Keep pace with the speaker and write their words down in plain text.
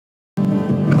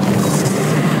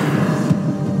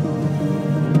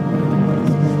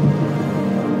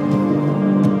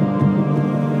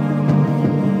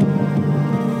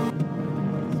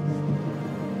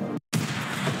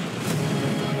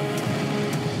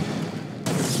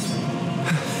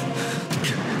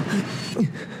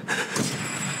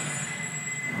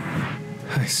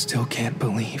still can't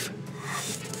believe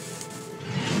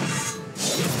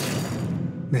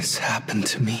this happened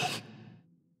to me.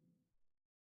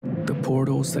 The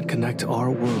portals that connect our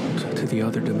world to the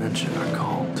other dimension are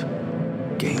called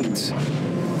gates.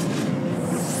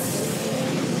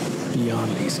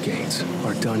 Beyond these gates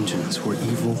are dungeons where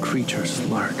evil creatures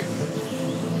lurk.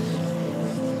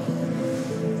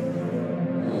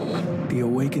 The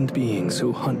awakened beings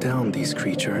who hunt down these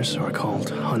creatures are called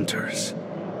hunters.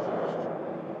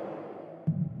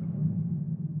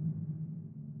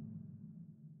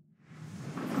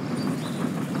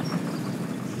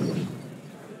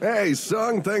 Hey,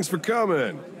 Sung, thanks for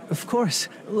coming. Of course.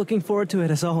 Looking forward to it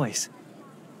as always.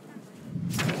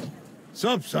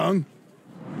 Sup, Sung?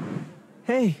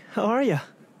 Hey, how are ya?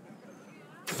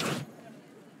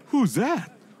 Who's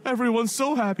that? Everyone's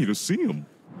so happy to see him.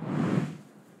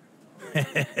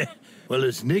 Well,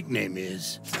 his nickname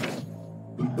is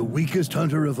the weakest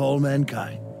hunter of all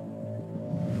mankind.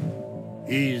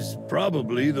 He's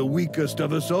probably the weakest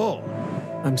of us all.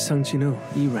 I'm Sung Chinu,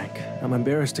 E-rank. I'm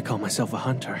embarrassed to call myself a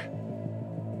hunter.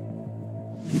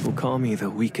 People call me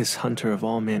the weakest hunter of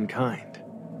all mankind.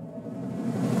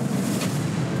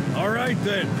 All right,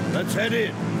 then. Let's head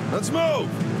in. Let's move!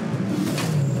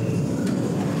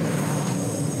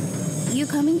 You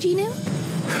coming, Gino?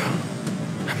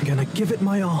 I'm gonna give it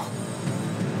my all.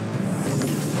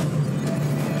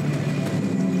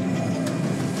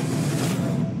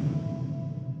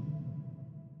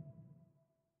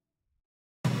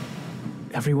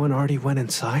 Everyone already went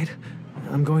inside?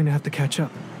 I'm going to have to catch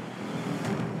up.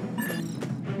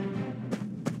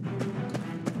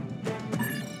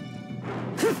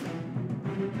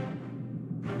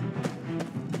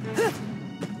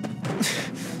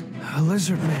 A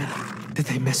lizard man. Did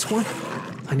they miss one?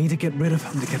 I need to get rid of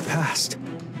him to get past.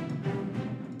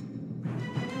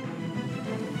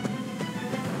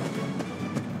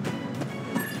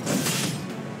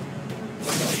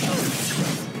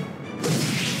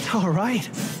 All right.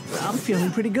 I'm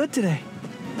feeling pretty good today.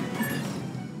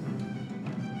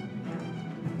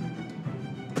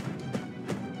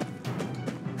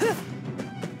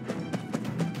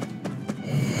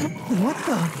 What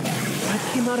the?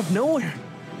 That came out of nowhere.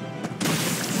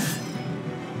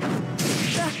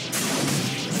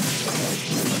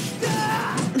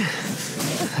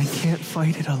 I can't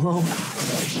fight it alone.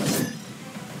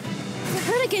 You're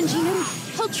hurt again, Gino.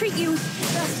 I'll treat you.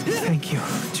 Thank you,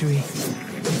 Chewie.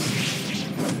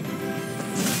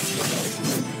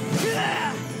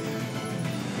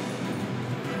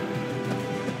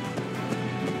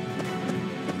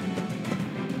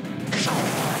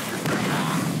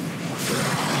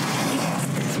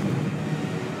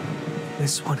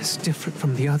 This one is different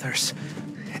from the others.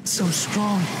 It's so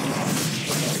strong.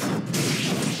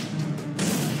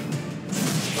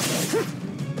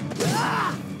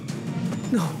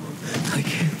 No, I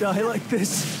can't die like this.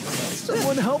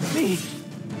 Someone help me.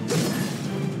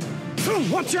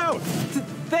 Watch out!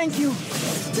 Thank you.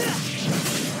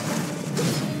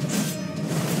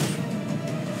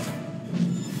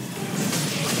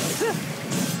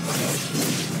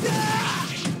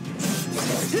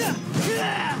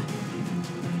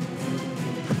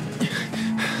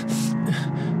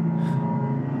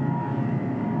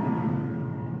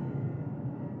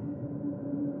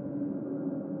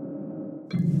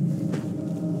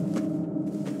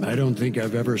 I don't think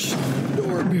I've ever seen a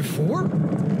door before.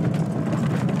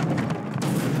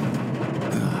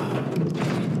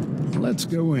 Let's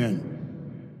go in.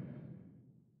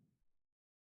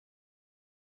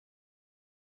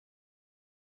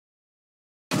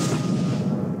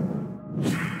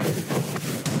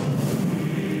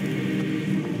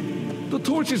 The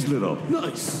torch is lit up.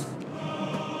 Nice.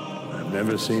 I've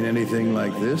never seen anything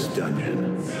like this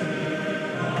dungeon.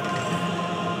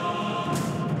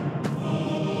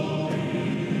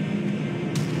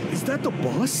 Is that the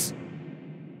boss?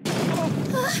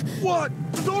 What?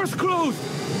 The door's closed!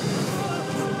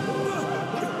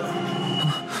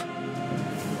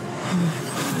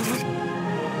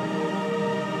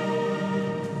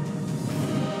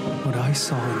 What I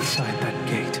saw inside that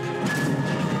gate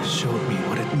showed me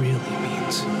what it really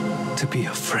means to be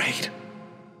afraid.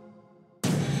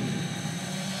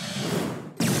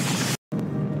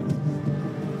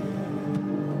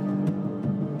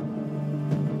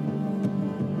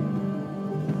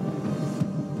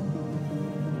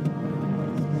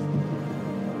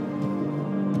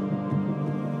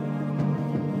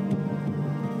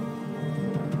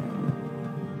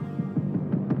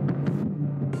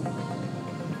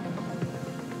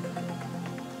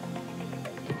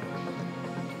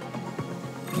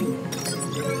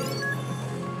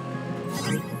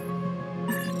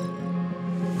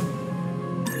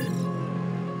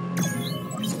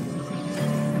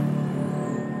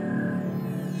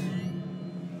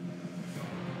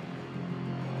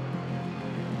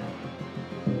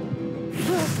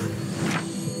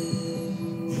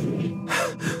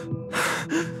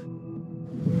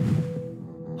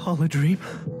 all a dream?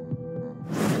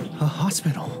 A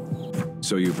hospital?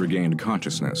 So you've regained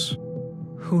consciousness.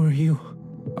 Who are you?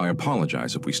 I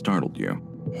apologize if we startled you.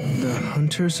 The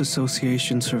Hunters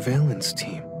Association surveillance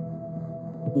team.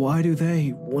 Why do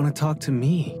they want to talk to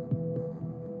me?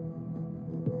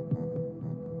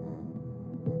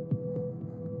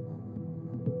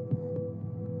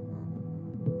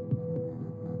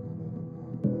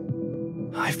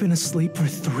 I've been asleep for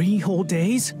 3 whole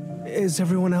days? Is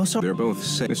everyone else up? They're both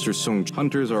sick. Mr. Sung,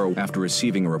 hunters are after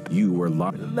receiving a report. You were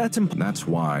live. That's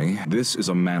why this is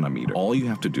a manometer. All you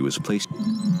have to do is place.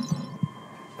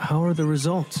 How are the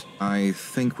results? I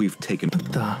think we've taken.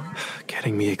 What the?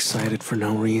 Getting me excited for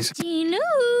no reason. Ginu,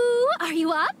 are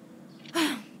you up?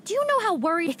 Do you know how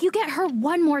worried if you get her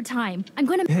one more time? I'm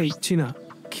gonna. Hey, Gina,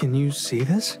 can you see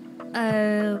this?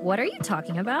 What are you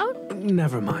talking about?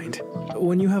 Never mind.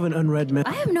 When you have an unread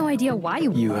I have no idea why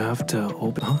you. You have to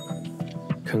open. Huh?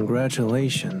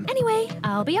 Congratulations. Anyway,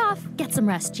 I'll be off. Get some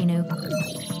rest, Ginu.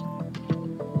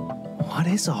 What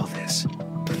is all this?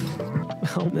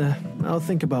 I'll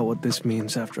think about what this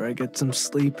means after I get some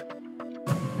sleep.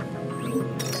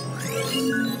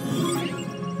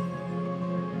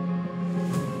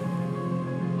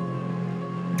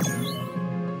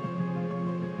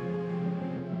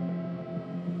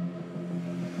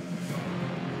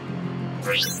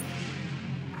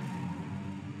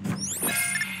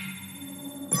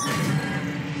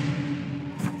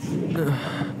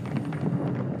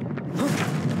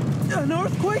 An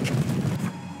earthquake?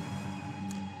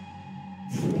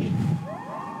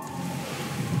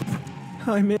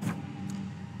 I'm in.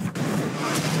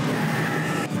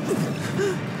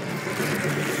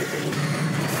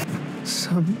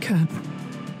 Some kind.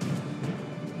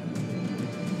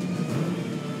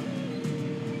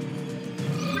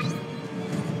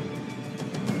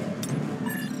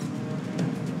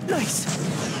 Nice.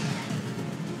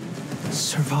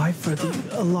 Survive for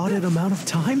the allotted amount of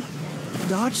time?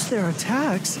 Dodge their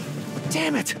attacks?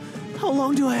 Damn it! How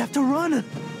long do I have to run?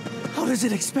 How does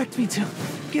it expect me to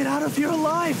get out of here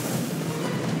alive?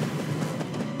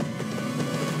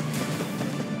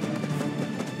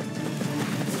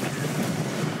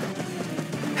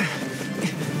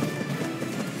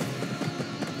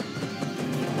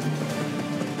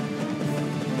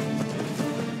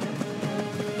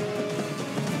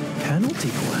 Penalty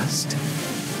quest?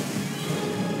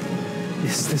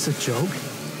 Is this a joke?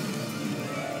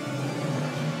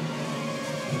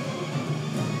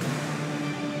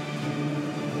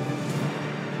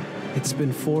 It's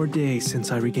been 4 days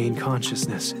since I regained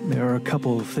consciousness. There are a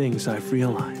couple of things I've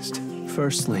realized.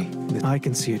 Firstly, I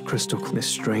can see it crystal clear, this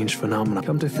strange phenomenon.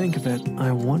 Come to think of it,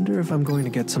 I wonder if I'm going to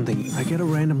get something. I get a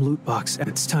random loot box, and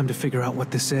it's time to figure out what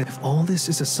this is. If all this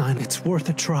is a sign, it's worth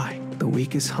a try. The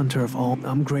weakest hunter of all,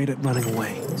 I'm great at running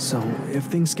away. So if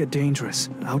things get dangerous,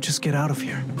 I'll just get out of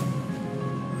here.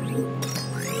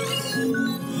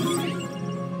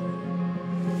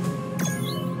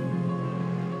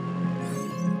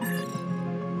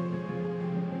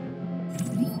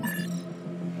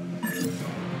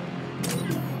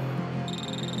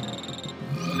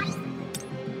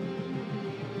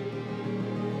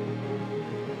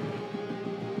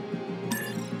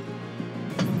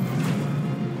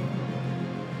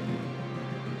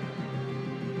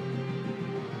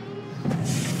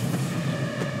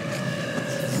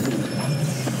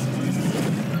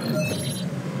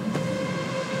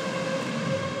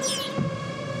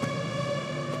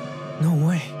 No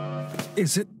way.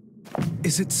 Is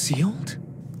it sealed?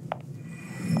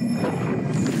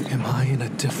 Am I in a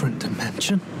different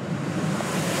dimension?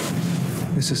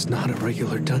 This is not a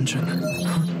regular dungeon.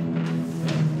 Huh?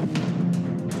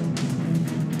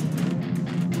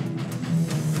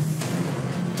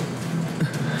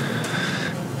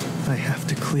 I have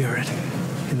to clear it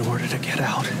in order to get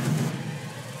out.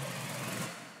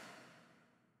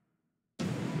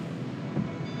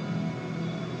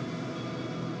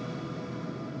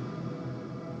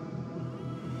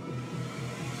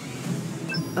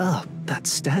 Ugh, that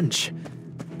stench.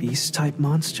 Beast-type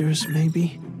monsters,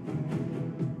 maybe?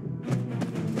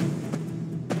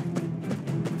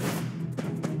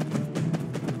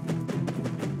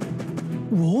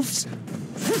 Wolves?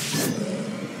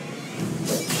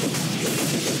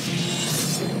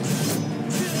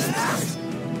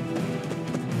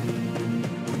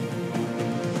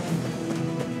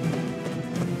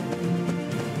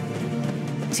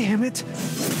 Damn it!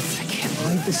 I can't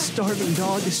believe this starving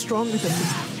dog is stronger than me.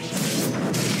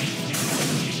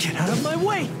 Get out of my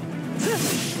way!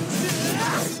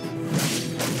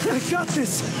 I got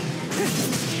this!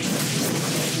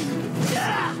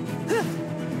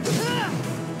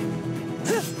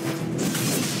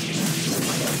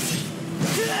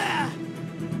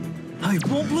 I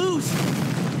won't lose!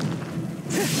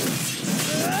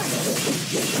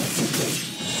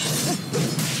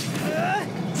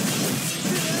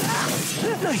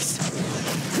 Nice!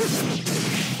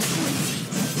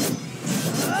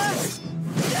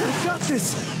 I got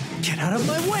this! Get out of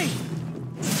my way!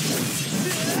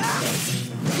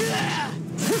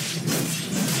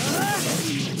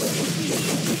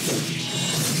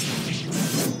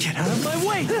 Get out of my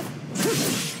way!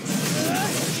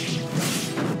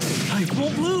 I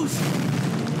won't lose!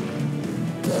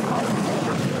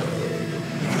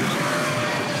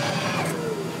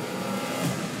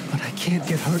 But I can't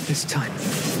get hurt this time.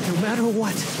 No matter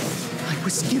what, I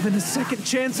was given a second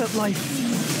chance at life.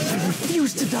 I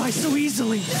refuse to die so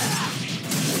easily.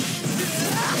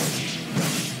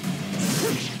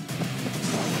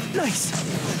 Nice!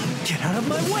 Get out of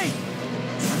my way!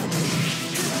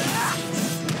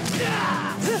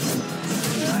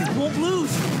 I won't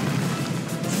lose!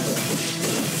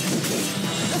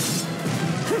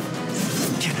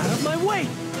 Get out of my way!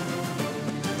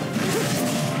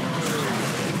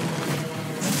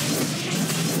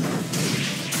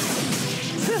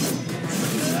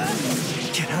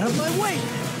 Get out of my way!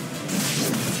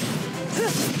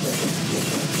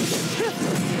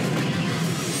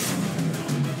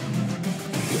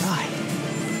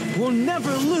 I will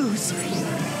never lose!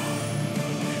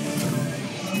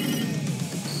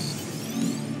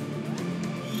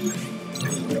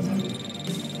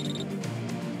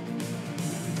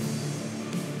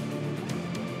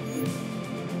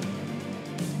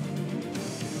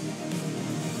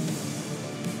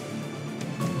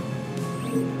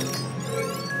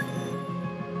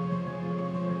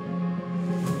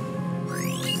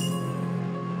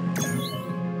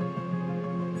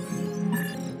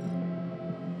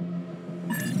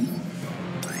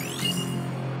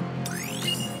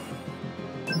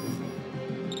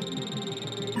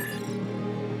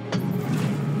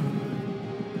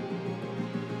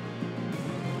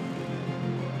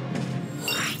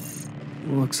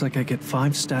 Looks like I get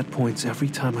 5 stat points every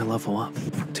time I level up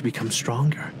to become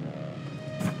stronger.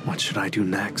 What should I do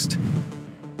next?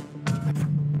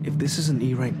 If this is an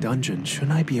E-rank dungeon,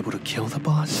 shouldn't I be able to kill the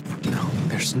boss? No,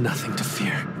 there's nothing to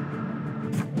fear.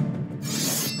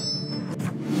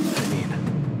 I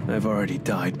mean, I've already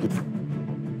died.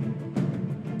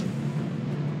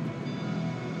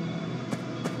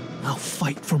 I'll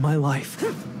fight for my life,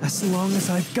 as long as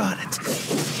I've got it.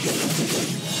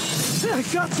 I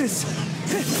got this!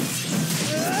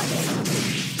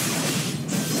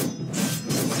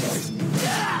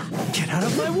 Get out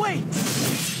of my way!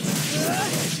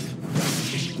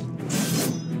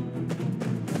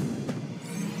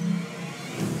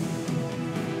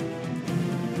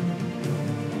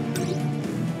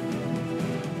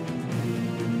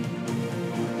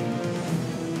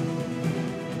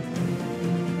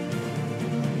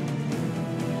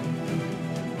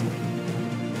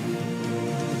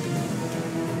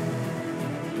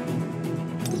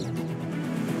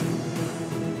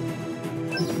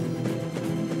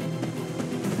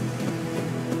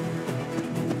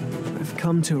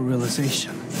 Come to a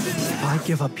realization. If I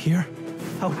give up here,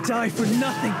 I'll die for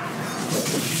nothing.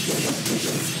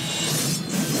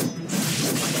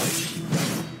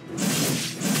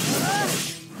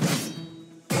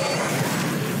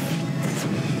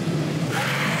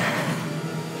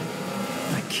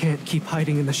 I can't keep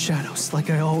hiding in the shadows like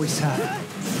I always have.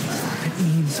 It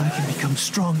means I can become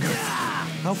stronger.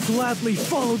 I'll gladly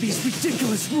follow these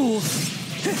ridiculous rules.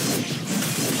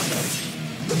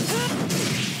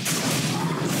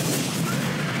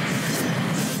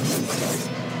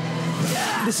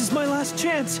 This is my last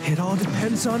chance. It all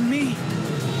depends on me.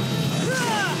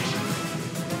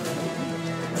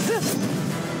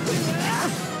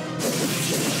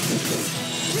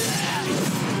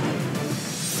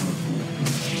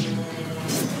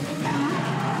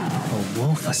 A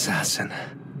wolf assassin.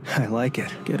 I like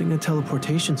it. Getting a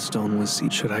teleportation stone was...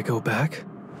 Should I go back?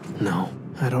 No.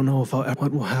 I don't know if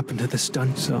what will happen to this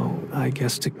dungeon, so I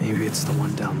guess maybe it's the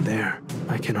one down there.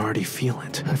 I can already feel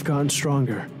it. I've gotten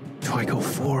stronger. Do I go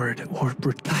forward or...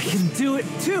 I can do it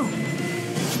too!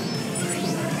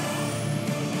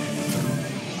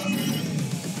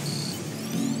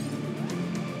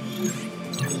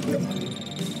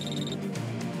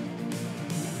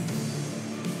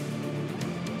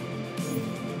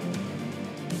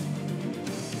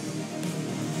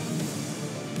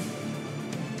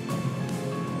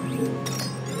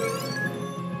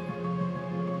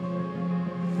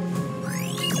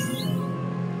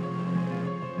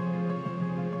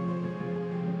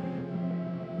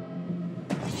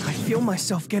 I feel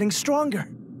myself getting stronger.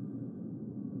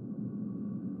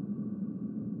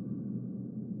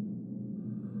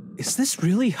 this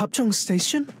really Hapjeong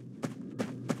Station?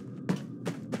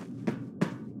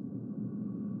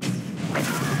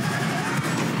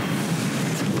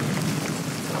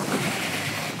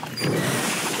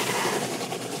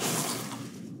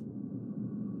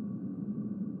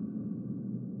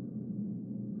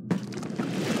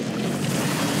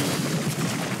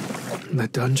 The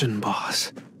dungeon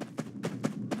boss.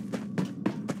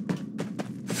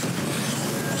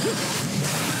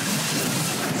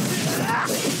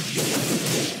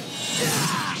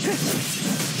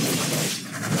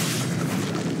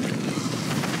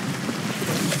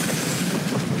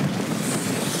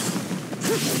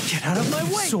 Get out of my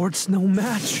way! Sword's no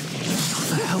match.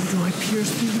 How the hell do I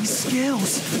pierce through these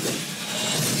scales?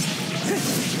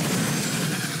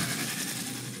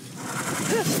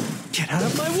 Get out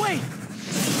of my way!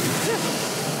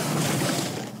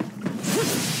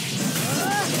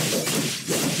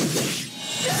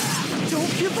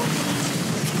 Don't give up!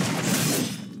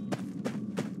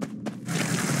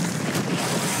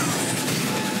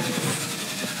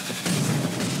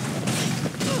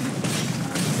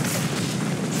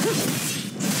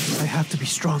 I have to be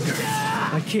stronger.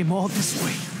 I came all this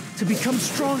way to become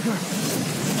stronger.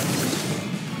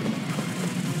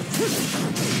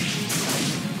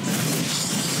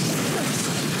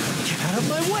 Get out of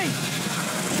my way!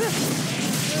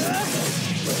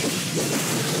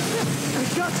 I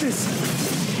got this!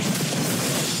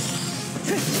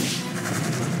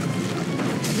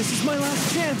 This is my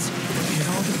last chance. It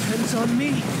all depends on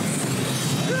me.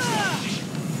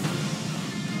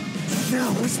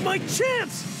 Now is my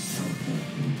chance!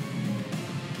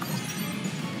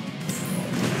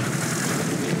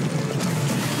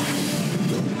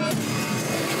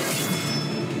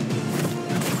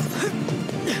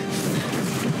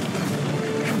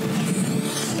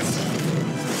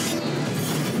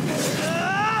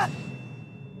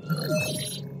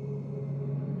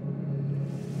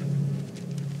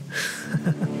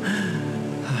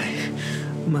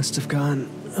 I must have gone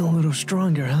a little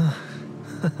stronger, huh?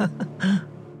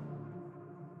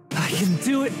 I can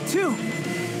do it too!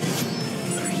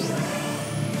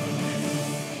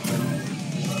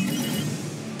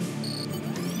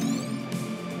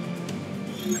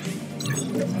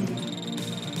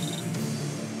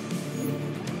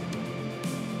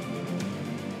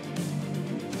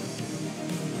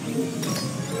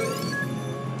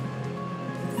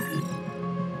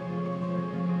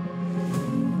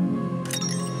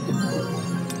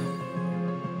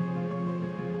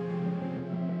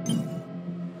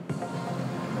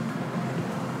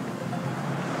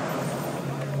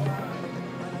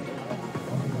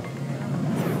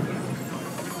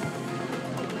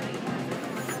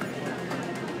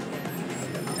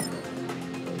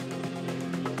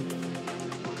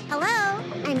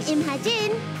 I'm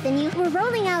Imhajin. We're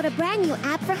rolling out a brand new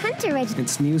app for hunter registration.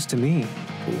 It's news to me.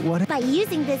 What? By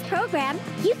using this program,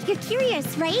 you're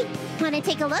curious, right? Want to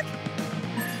take a look?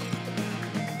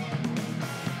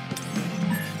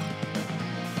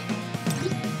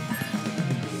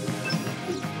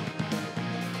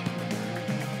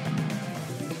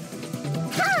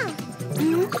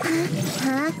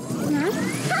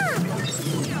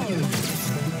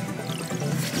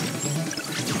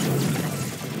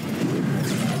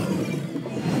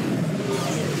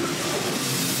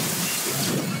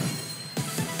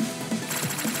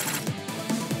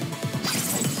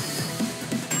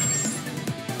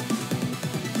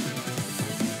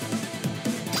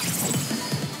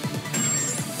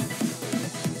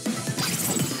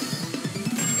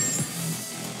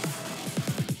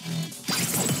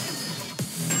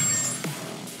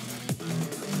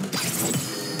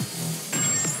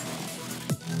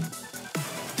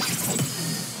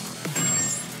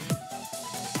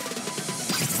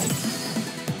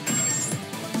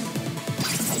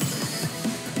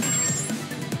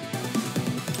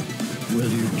 Will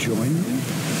you join me?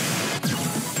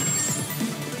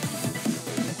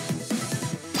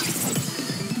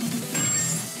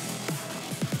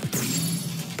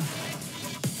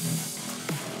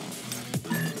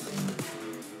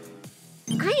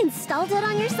 I installed it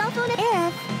on your cell phone.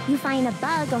 If you find a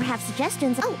bug or have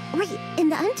suggestions, oh, right, in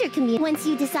the hunter community. Once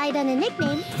you decide on a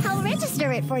nickname, I'll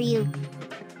register it for you.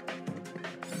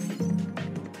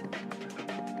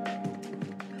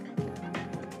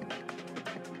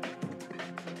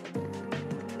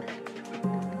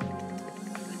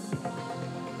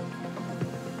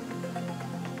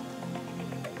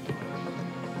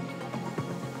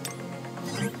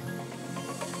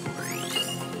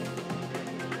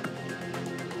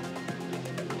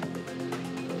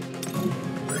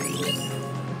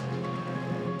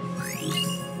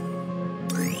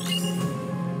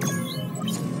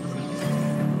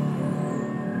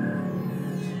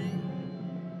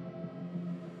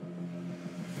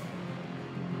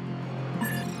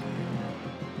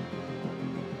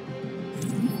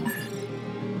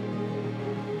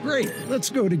 Great, let's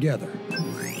go together.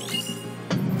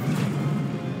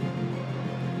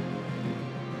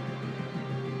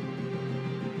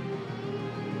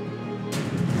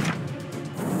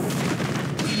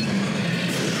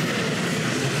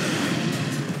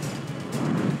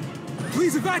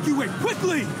 Please evacuate,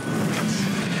 quickly!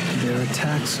 Their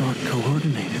attacks aren't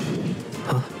coordinated.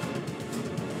 Huh?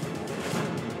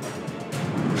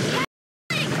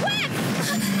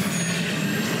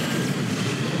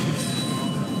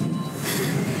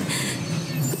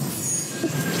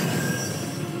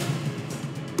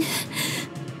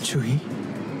 Chui?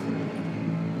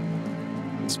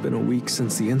 It's been a week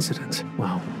since the incident.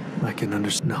 Wow, I can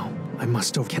understand. No, I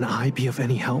must have. Can I be of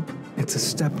any help? It's a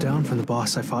step down from the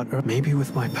boss I fought earlier. Maybe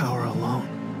with my power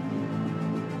alone.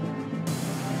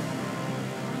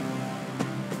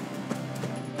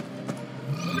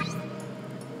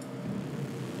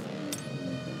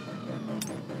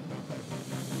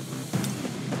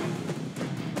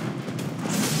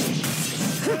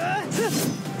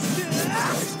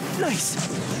 Nice!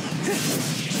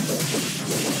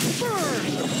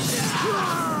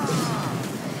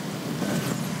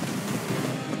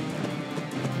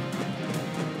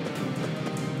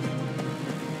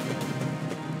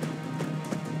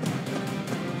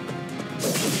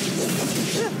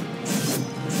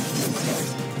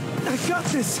 I got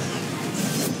this!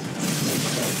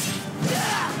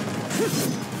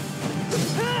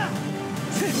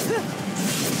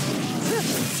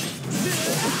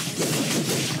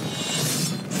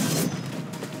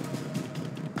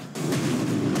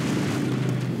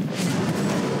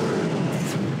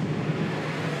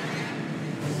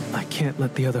 I can't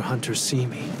let the other hunters see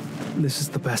me. This is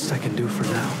the best I can do for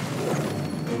now.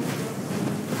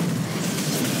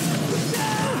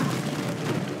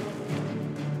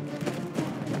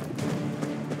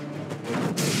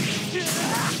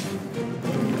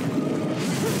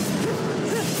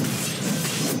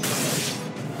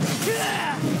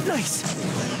 Nice!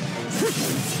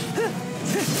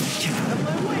 Get out of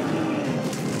my way!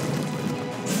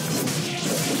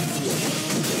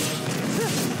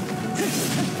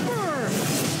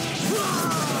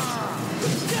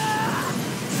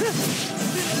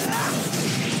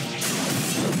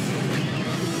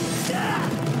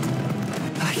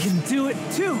 I can do it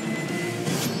too!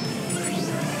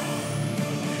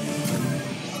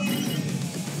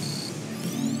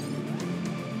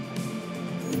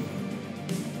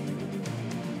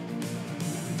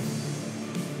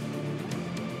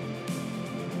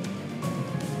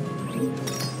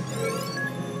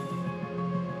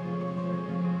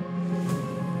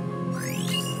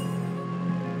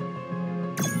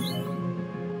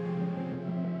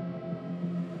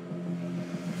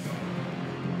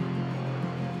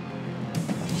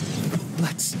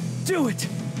 Let's do it!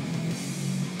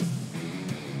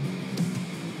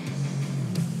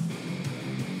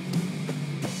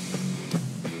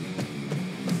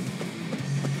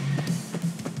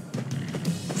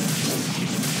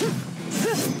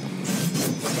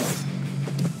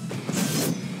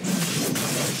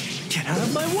 Get out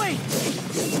of my way!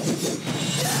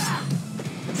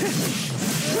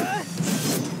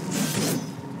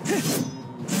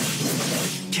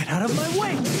 Get out of my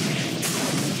way!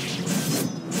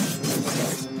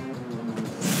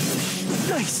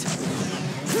 Nice!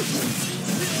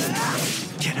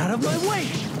 Get out of my way!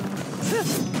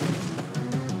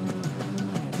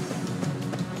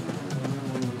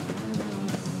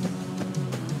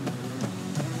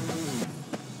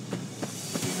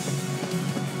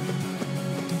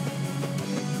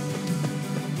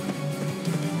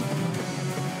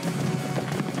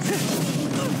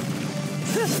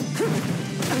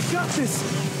 I got this!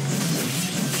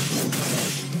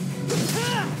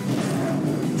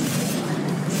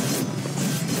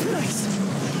 Nice!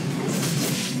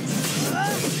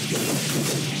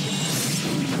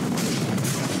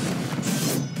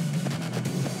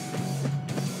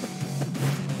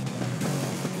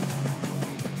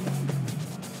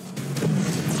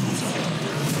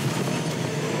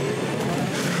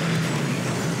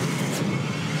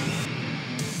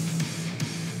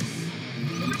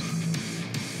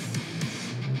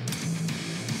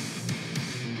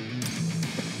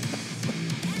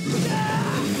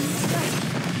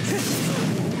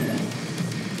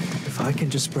 If I can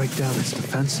just break down its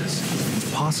defenses,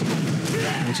 it's possible.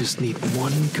 I just need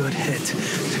one good hit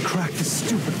to crack this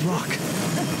stupid rock.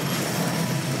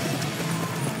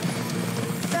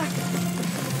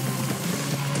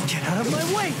 Get out of my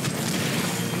way!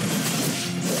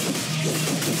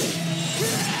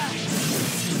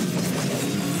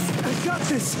 I got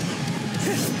this!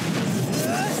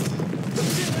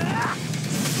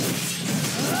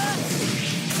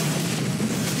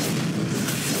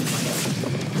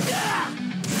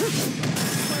 My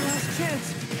last chance.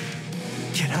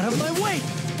 Get out of my way.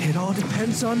 It all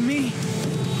depends on me.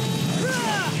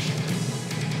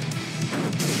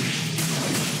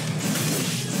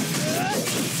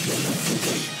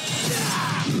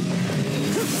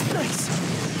 Nice.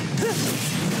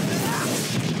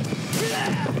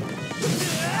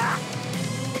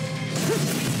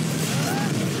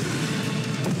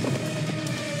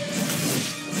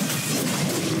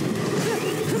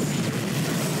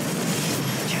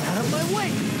 Get out of my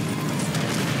way.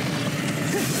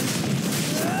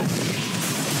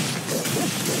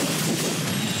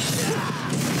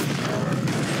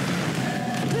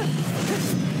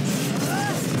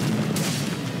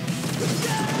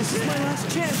 This is my last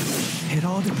chance. It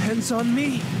all depends on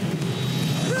me.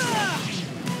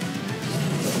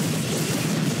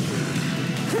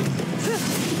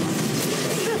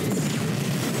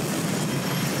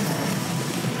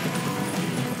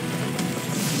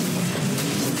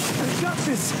 I got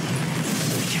this.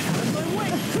 Get out of my way.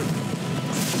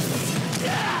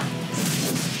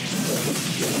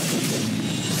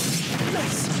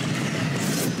 Nice.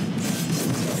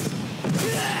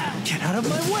 Get out of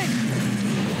my way.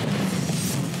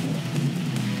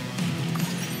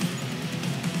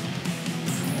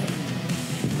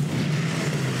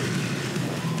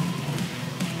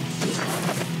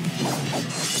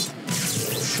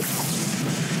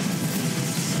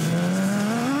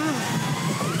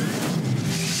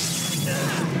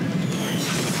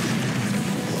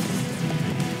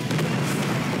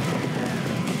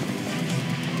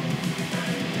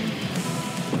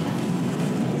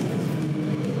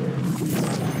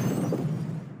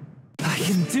 I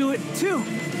can do it too.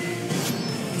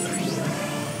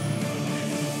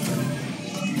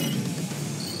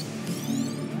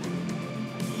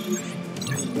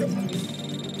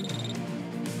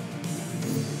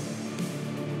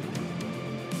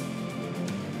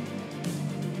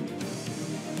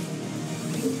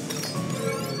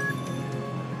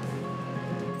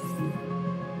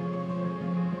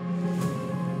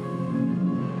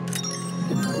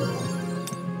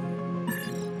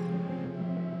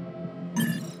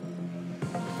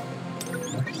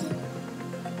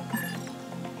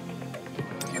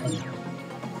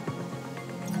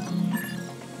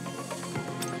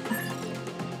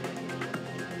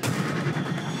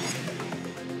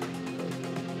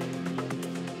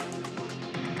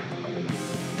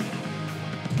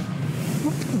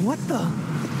 What the?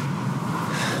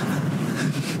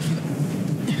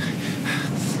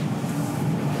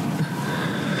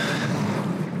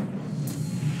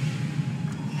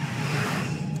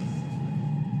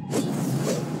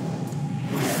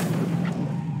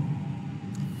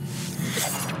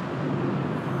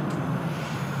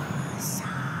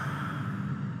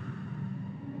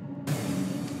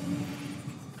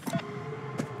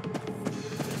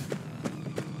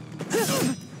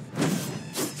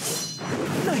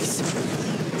 Nice.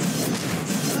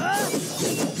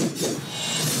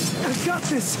 I got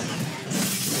this.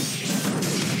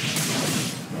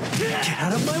 Get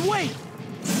out of my way.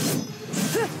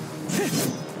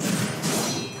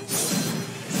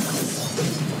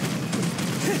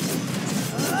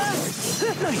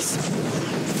 Nice.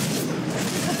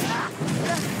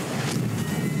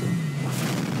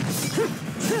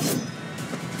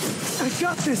 I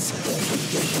got this.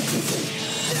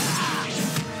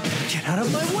 Get out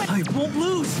of my way. I won't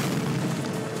lose.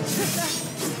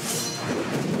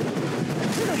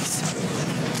 Nice.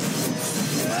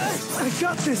 I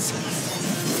got this.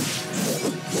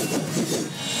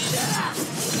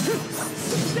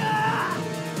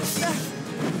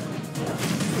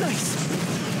 Nice.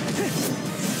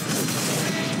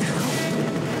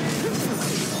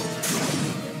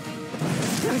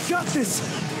 I got this.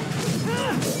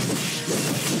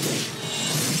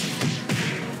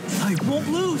 I won't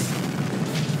lose.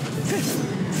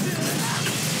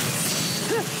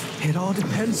 It all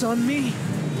depends on me.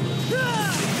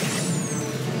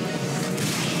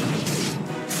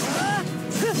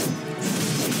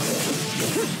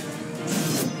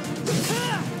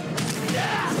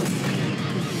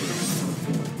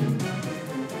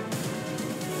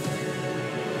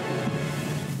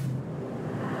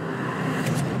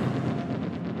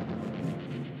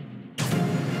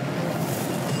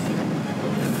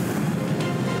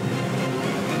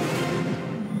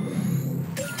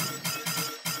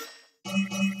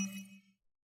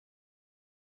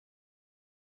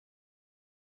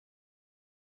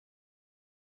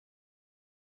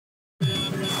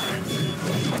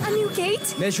 A new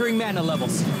gate? Measuring mana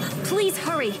levels. Please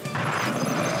hurry.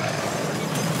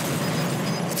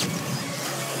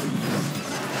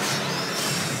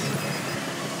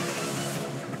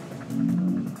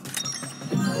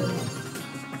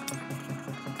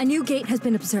 new gate has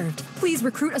been observed. Please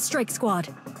recruit a strike squad.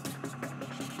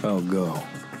 I'll go.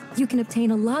 You can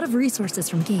obtain a lot of resources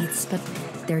from gates, but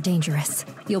they're dangerous.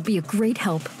 You'll be a great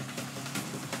help.